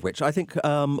talking of which, I think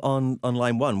on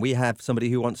line one we have somebody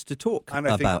who wants to talk and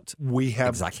I about think we have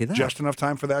exactly that. Just enough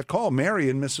time for that call. Mary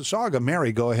in Mississauga.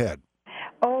 Mary, go ahead.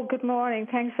 Oh, good morning.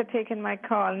 Thanks for taking my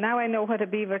call. Now I know what a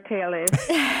beaver tail is.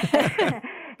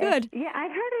 Good. Yeah,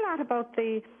 I've heard a lot about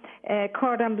the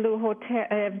Cordon Bleu hotel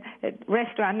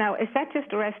restaurant. Now, is that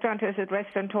just a restaurant or is it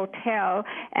restaurant hotel?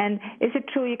 And is it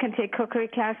true you can take cookery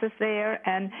classes there?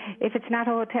 And if it's not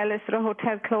a hotel, is there a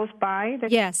hotel close by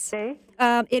that yes. you can stay?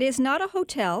 It is not a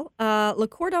hotel. Le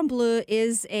Cordon Bleu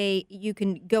is you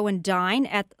can go and dine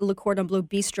at Le Cordon Bleu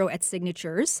Bistro at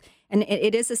Signatures. And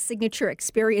it is a signature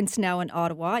experience now in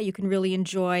Ottawa. You can really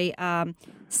enjoy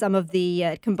some of the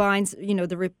it combines,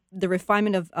 the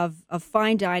refinement of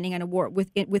fine dining and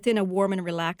within a warm and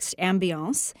relaxed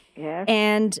ambiance. Yes.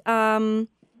 And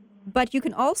but you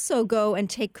can also go and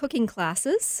take cooking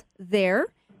classes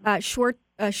there,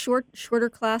 shorter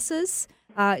classes,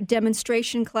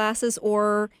 demonstration classes,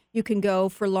 or you can go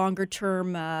for longer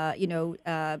term,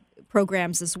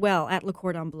 programs as well at Le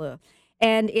Cordon Bleu.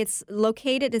 And it's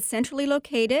centrally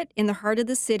located in the heart of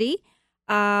the city.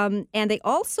 And they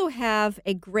also have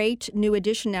a great new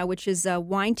addition now, which is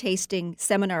wine tasting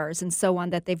seminars and so on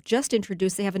that they've just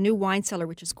introduced. They have a new wine cellar,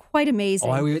 which is quite amazing.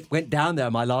 Oh, I went down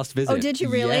there my last visit. Oh, did you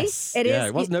really? Yes.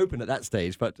 It wasn't open at that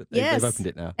stage, but they've opened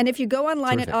it now. And if you go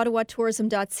online Terrific. at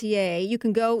ottawatourism.ca, you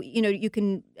can go,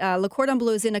 Le Cordon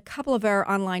Bleu is in a couple of our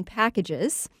online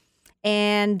packages.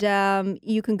 And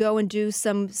you can go and do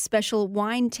some special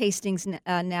wine tastings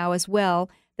now as well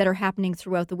that are happening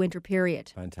throughout the winter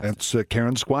period. Fantastic. That's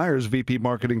Karen Squires, VP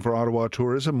Marketing for Ottawa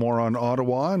Tourism. More on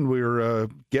Ottawa, and we're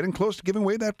getting close to giving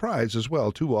away that prize as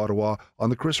well to Ottawa on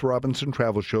the Chris Robinson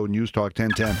Travel Show, News Talk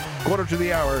 1010. Quarter to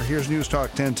the hour, here's News Talk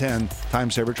 1010,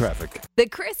 Time Saver Traffic. The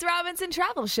Chris Robinson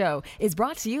Travel Show is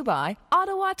brought to you by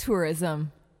Ottawa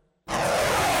Tourism.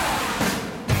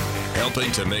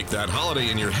 Helping to make that holiday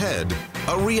in your head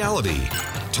a reality.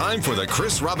 Time for the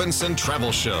Chris Robinson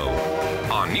Travel Show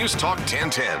on News Talk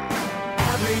 1010.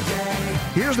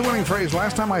 Here's the winning phrase.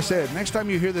 Last time I said, next time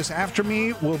you hear this after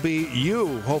me will be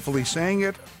you, hopefully saying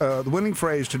it. The winning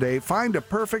phrase today, find a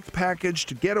perfect package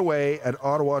to get away at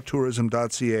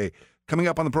ottawatourism.ca. Coming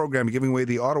up on the program, giving away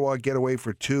the Ottawa Getaway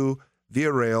for two via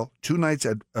rail, 2 nights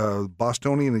at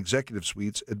Bostonian Executive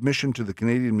Suites, admission to the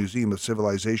Canadian Museum of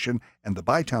Civilization and the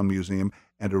Bytown Museum,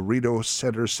 and a Rideau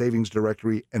Centre Savings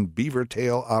Directory and beaver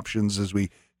tail options as we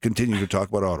continue to talk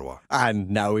about Ottawa. And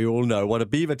now we all know what a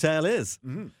beaver tail is.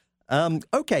 Mm-hmm.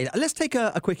 Okay, let's take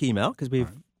a quick email because we've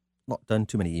not done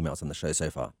too many emails on the show so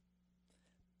far.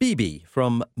 BB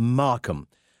from Markham.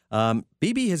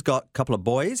 BB has got a couple of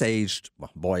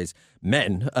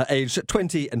men, aged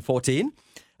 20 and 14.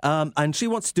 And she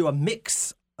wants to do a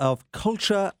mix of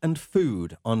culture and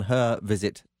food on her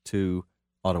visit to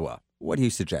Ottawa. What do you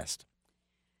suggest?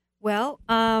 Well,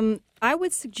 I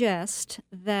would suggest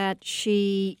that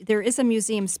there is a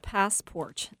museum's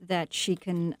passport that she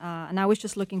can, and I was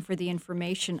just looking for the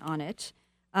information on it,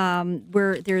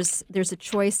 where there's a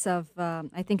choice of,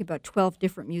 I think, about 12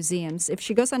 different museums. If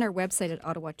she goes on our website at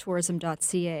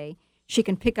ottawatourism.ca, she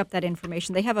can pick up that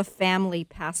information. They have a family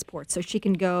passport, so she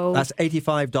can go. That's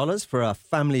 $85 for a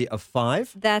family of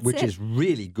 5, which is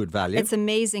really good value. It's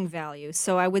amazing value.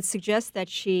 So I would suggest that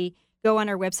she go on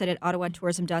our website at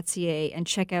ottawatourism.ca and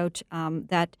check out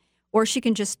that, or she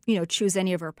can just choose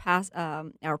any of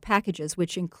our packages,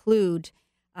 which include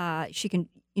she can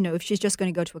if she's just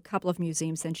going to go to a couple of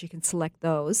museums, then she can select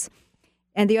those.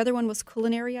 And the other one was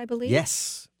culinary, I believe.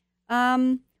 Yes.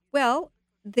 Well.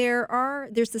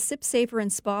 There's the Sip, Savor,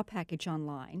 and Spa package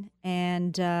online,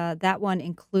 and that one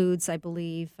includes, I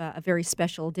believe, a very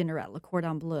special dinner at Le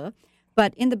Cordon Bleu.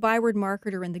 But in the Byward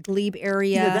Market or in the Glebe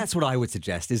area... that's what I would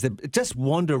suggest, is that just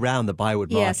wander around the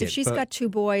Byward Market. Yes, if she's got 2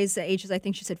 boys, ages, I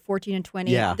think she said 14 and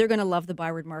 20, they're going to love the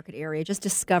Byward Market area, just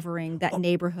discovering that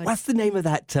neighborhood. What's the name of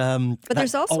that, but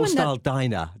there's also old-style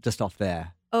diner just off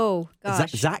there? Oh,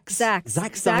 gosh. Zach's Zach's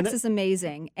is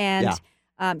amazing, and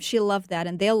she'll love that,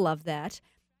 and they'll love that.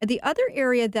 The other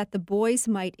area that the boys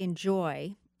might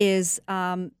enjoy is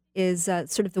sort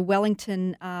of the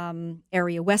Wellington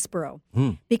area, Westboro,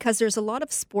 because there's a lot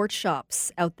of sports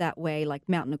shops out that way, like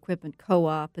Mountain Equipment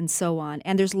Co-op and so on,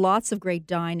 and there's lots of great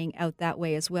dining out that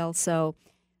way as well. So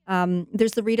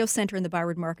there's the Rideau Centre and the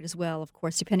Byward Market as well, of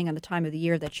course, depending on the time of the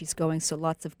year that she's going, so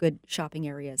lots of good shopping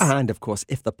areas. And, of course,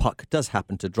 if the puck does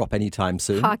happen to drop anytime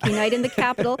soon. Hockey night in the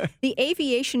capital. The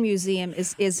Aviation Museum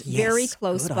is very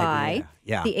close by. Idea.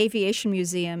 Yeah. The Aviation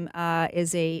Museum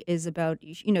is about,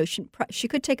 she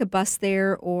could take a bus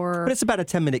there or... But it's about a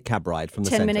 10-minute cab ride from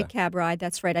the centre. 10-minute cab ride,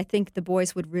 that's right. I think the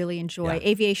boys would really enjoy.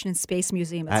 Aviation and Space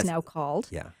Museum, it's now called.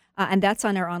 Yeah. And that's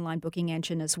on our online booking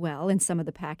engine as well in some of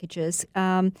the packages.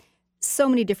 So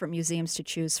many different museums to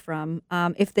choose from.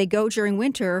 If they go during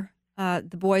winter,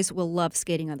 the boys will love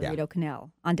skating on the Rideau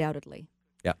Canal, undoubtedly.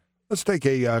 Yeah. Let's take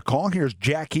a call. Here's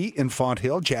Jackie in Font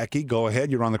Hill. Jackie, go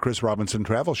ahead. You're on the Chris Robinson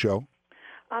Travel Show.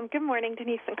 Good morning,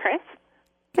 Denise and Chris.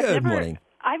 Good morning.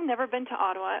 I've never been to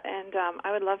Ottawa, and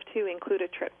I would love to include a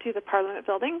trip to the Parliament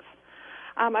buildings.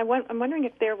 I'm wondering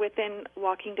if they're within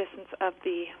walking distance of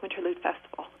the Winterlude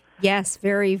Festival. Yes,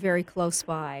 very, very close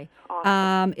by.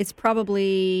 Awesome. It's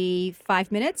probably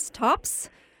 5 minutes, tops.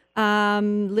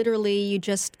 Literally, you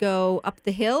just go up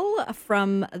the hill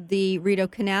from the Rideau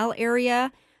Canal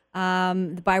area.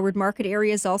 The Byward Market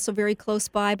area is also very close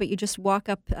by, but you just walk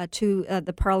up to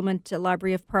the Parliament,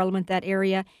 Library of Parliament, that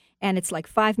area, and it's like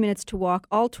 5 minutes to walk.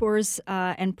 All tours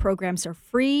and programs are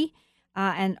free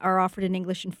and are offered in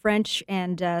English and French,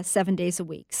 and 7 days a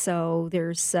week. So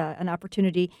there's an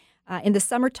opportunity. In the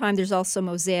summertime, there's also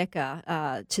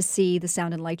Mosaica to see the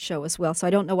Sound and Light Show as well. So I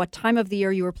don't know what time of the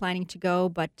year you were planning to go,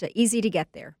 but easy to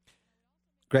get there.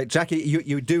 Great. Jackie,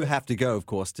 you do have to go, of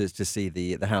course, to see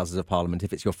the Houses of Parliament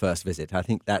if it's your first visit. I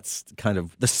think that's kind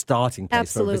of the starting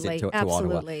place for a visit to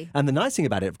Ottawa. And the nice thing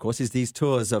about it, of course, is these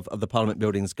tours of the Parliament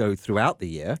buildings go throughout the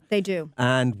year. They do.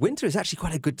 And winter is actually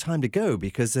quite a good time to go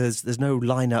because there's no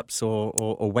lineups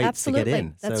or waits to get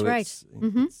in. That's right.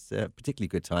 It's a particularly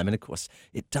good time. And, of course,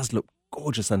 it does look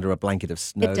gorgeous under a blanket of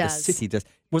snow. It does. The city does.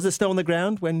 Was there snow on the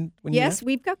ground when Yes,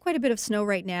 we've got quite a bit of snow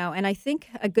right now, and I think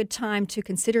a good time to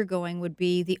consider going would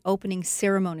be the opening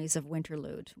ceremonies of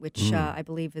Winterlude, which I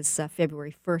believe is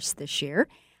February 1st this year.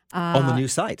 On the new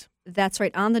site. That's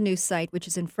right, on the new site, which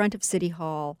is in front of City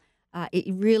Hall. It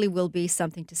really will be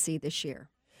something to see this year.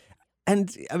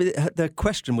 And I mean, the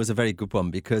question was a very good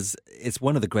one because it's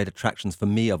one of the great attractions for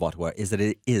me of Ottawa is that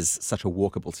it is such a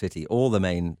walkable city. All the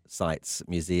main sites,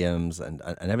 museums and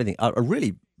everything are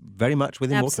really very much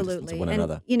within walking distance of one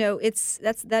another. You know,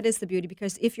 that is the beauty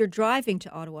because if you're driving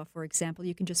to Ottawa, for example,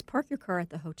 you can just park your car at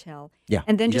the hotel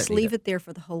and then just leave it there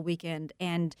for the whole weekend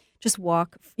and just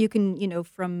walk. You can,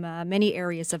 from many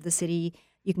areas of the city,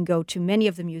 you can go to many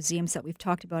of the museums that we've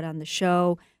talked about on the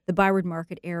show, the Byward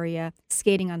Market area,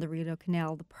 skating on the Rideau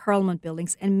Canal, the Parliament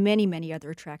buildings, and many, many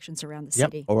other attractions around the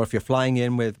city. Or if you're flying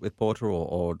in with Porter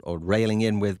or railing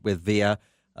in with Via,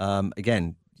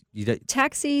 again, you don't...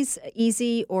 Taxis,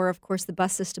 easy, or of course the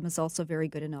bus system is also very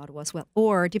good in Ottawa as well.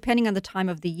 Or depending on the time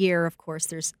of the year, of course,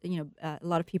 there's a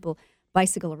lot of people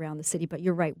bicycle around the city. But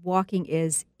you're right, walking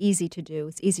is easy to do.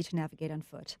 It's easy to navigate on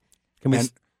foot.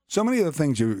 So many of the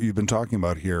things you've been talking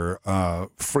about here,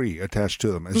 free attached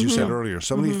to them, as you said earlier.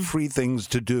 So many free things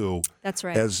to do. That's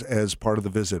right. As part of the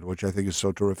visit, which I think is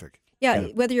so terrific. Yeah,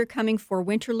 whether you're coming for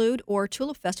Winterlude or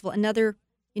Tulip Festival, another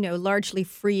largely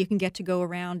free. You can get to go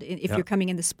around if you're coming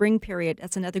in the spring period.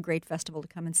 That's another great festival to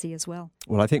come and see as well.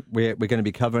 Well, I think we're going to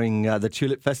be covering the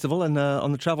Tulip Festival and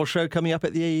on the travel show coming up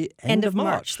at the end of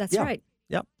March. That's right.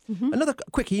 Yeah. Another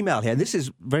quick email here. This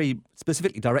is very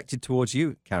specifically directed towards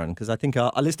you, Karen, because I think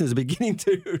our listeners are beginning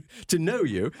to know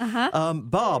you.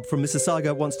 Barb from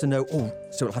Mississauga wants to know,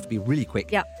 so it'll have to be really quick.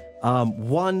 Yeah.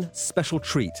 One special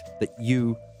treat that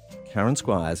you, Karen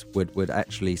Squires, would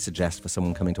actually suggest for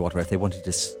someone coming to Ottawa if they wanted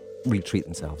to really treat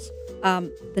themselves.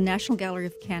 The National Gallery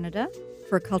of Canada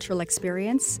for a cultural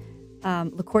experience,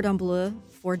 Le Cordon Bleu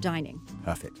for dining.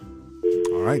 Perfect.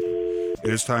 All right. It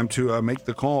is time to make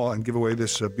the call and give away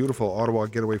this beautiful Ottawa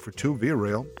getaway for two via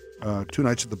rail. 2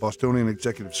 nights at the Bostonian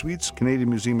Executive Suites, Canadian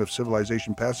Museum of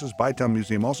Civilization passes, Bytown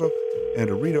Museum also, and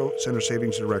a Rideau Center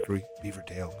Savings Directory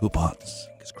Beavertail coupons.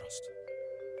 Fingers crossed.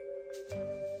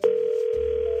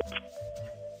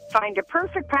 Find a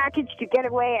perfect package to get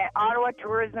away at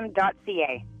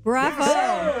ottawatourism.ca.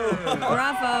 Bravo!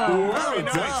 Bravo! Well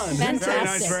done.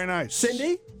 Fantastic. Very nice.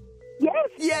 Cindy? Yes.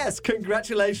 Yes,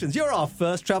 congratulations. You're our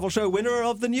first travel show winner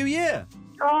of the new year.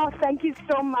 Oh, thank you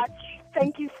so much.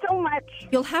 Thank you so much.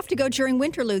 You'll have to go during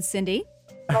Winterlude, Cindy.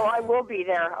 Oh, I will be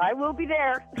there. I will be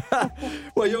there.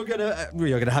 Well, you're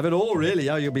gonna have it all, really.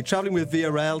 You'll be traveling with Via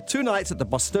Rail 2 nights at the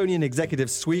Bostonian Executive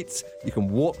Suites. You can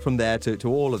walk from there to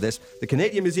all of this. The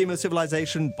Canadian Museum of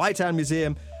Civilization, Bytown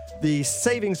Museum, the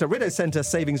Rideau Center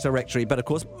Savings Directory, but of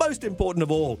course, most important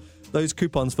of all, those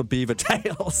coupons for beaver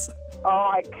tails.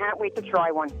 Oh, I can't wait to try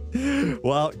one.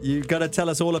 Well, you've got to tell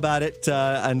us all about it,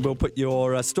 and we'll put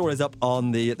your stories up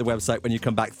on the website when you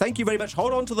come back. Thank you very much.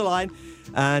 Hold on to the line,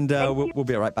 and we'll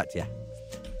be right back to you.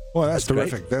 Well, that's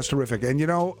terrific. Great. That's terrific. And,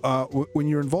 when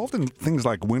you're involved in things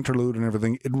like Winterlude and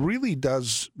everything, it really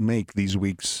does make these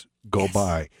weeks go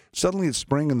by. Suddenly it's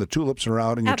spring and the tulips are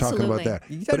out and you're talking about that.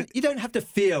 You don't have to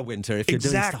fear winter if you're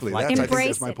doing stuff like that.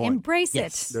 Embrace my it. point. Embrace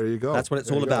Yes. it. There you go. That's what it's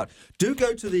all about. Do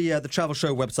go to the Travel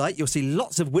Show website. You'll see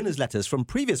lots of winners' letters from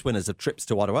previous winners of trips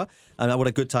to Ottawa and what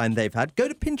a good time they've had. Go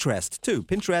to Pinterest too.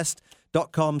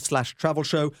 Pinterest.com/travel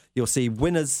show. You'll see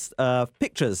winners'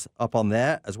 pictures up on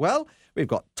there as well. We've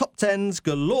got top 10s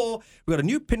galore. We've got a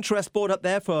new Pinterest board up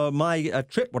there for my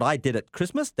trip, what I did at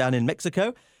Christmas down in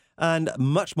Mexico, and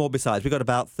much more besides. We've got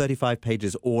about 35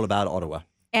 pages all about Ottawa.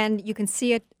 And you can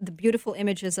see it, the beautiful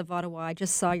images of Ottawa. I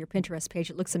just saw your Pinterest page.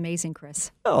 It looks amazing,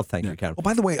 Chris. Oh, thank you, Karen. Oh,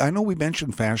 by the way, I know we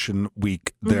mentioned Fashion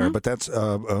Week there, but that's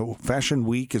Fashion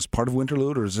Week is part of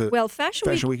Winterlude, or is it? Well,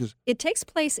 Fashion Week is... It takes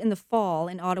place in the fall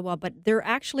in Ottawa, but they're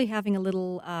actually having a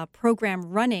little program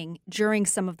running during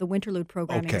some of the Winterlude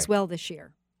programming as well this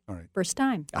year. All right. First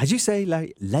time. As you say,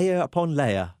 like, layer upon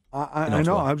layer. I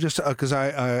know. I'm just because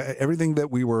everything that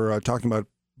we were talking about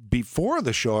before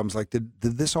the show, I was like, did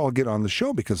this all get on the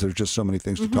show? Because there's just so many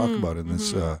things to talk about in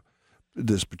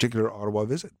this particular Ottawa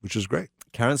visit, which is great.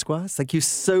 Karen Squires, thank you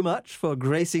so much for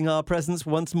gracing our presence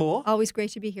once more. Always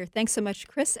great to be here. Thanks so much,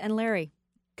 Chris and Larry.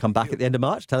 Come back at the end of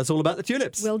March. Tell us all about the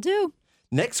tulips. Will do.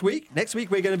 Next week,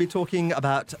 we're going to be talking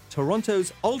about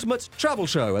Toronto's ultimate travel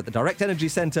show at the Direct Energy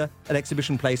Centre at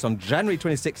Exhibition Place on January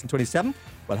 26th and 27th.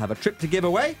 We'll have a trip to give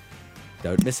away.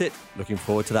 Don't miss it. Looking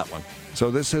forward to that one.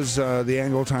 So this is the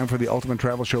annual time for the Ultimate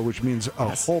Travel Show, which means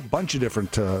a whole bunch of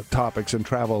different topics and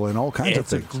travel and all kinds of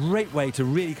things. It's a great way to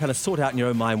really kind of sort out in your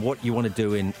own mind what you want to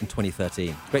do in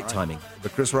 2013. Great timing. The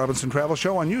Chris Robinson Travel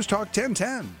Show on News Talk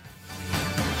 1010.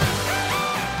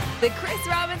 The Chris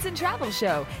Robinson Travel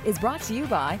Show is brought to you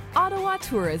by Ottawa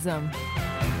Tourism.